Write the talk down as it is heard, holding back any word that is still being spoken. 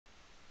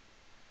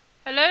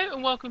Hello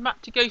and welcome back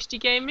to Ghosty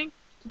Gaming.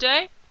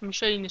 Today I'm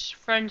showing this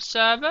friend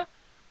server,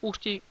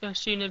 also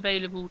soon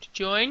available to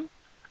join.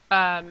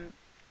 So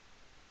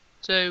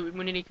we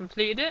nearly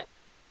completed it.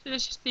 So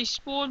this is the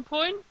spawn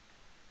point.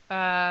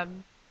 All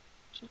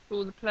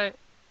the player.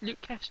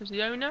 Lukehester is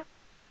the owner.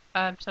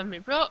 Sammy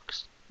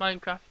Rocks,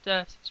 Minecraft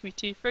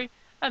 6323,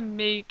 and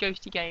me,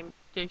 Ghosty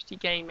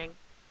Gaming.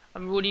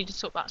 And we'll need to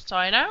sort that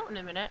sign out in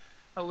a minute.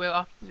 I will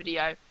after the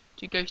video.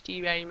 To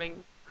Ghosty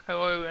Gaming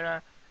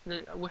co-owner.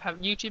 We'll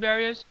have YouTube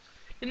areas.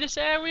 In this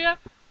area,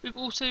 we've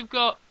also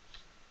got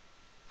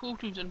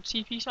portals and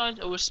TP signs.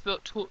 I will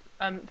put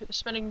the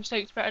spelling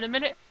mistakes better in a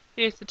minute.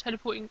 Here's the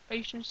teleporting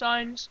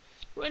signs.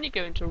 When you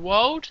go into a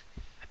world,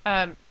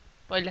 by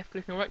left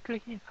clicking or right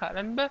clicking, I can't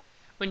remember.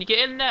 When you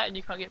get in there and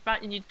you can't get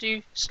back, you need to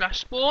do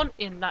 /spawn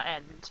in that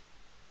end.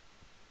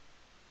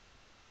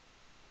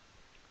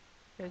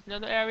 There's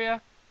another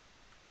area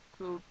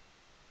called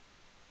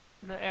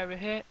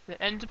here,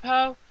 the Ender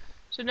Pearl.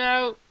 So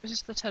now this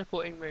is the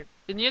teleporting room.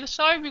 In the other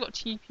side we've got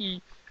TP,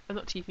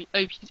 not TP,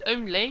 OPs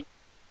only.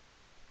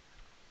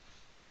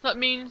 That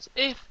means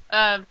if,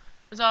 for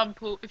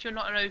example, if you're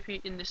not an OP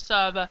in this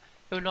server,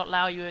 it will not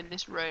allow you in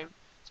this room.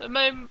 So at the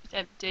moment it's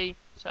empty,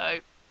 so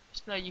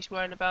it's no use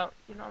worrying about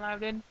you're not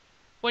allowed in.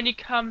 When you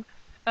come,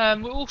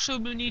 we'll also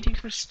be needing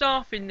some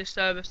staff in this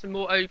server, some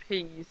more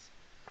OPs.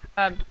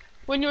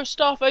 When you're a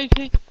staff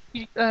OP,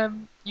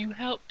 you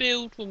help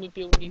build when we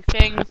build new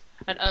things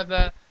and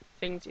other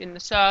things in the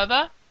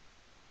server.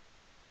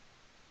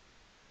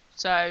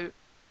 So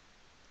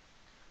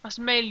that's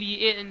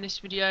mainly it in this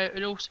video,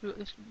 and also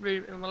this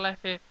room on the left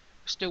here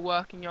we're still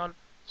working on.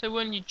 So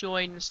when you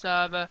join the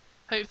server,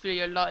 hopefully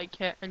you'll like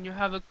it and you'll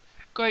have a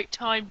great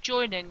time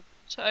joining.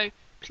 So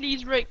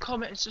please rate,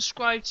 comment and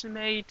subscribe to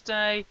me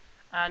today,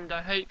 and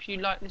I hope you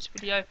like this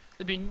video.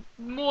 There'll be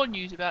more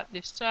news about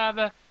this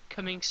server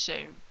coming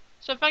soon.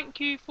 So thank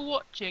you for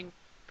watching.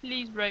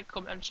 Please rate,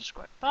 comment and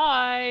subscribe.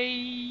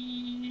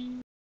 Bye.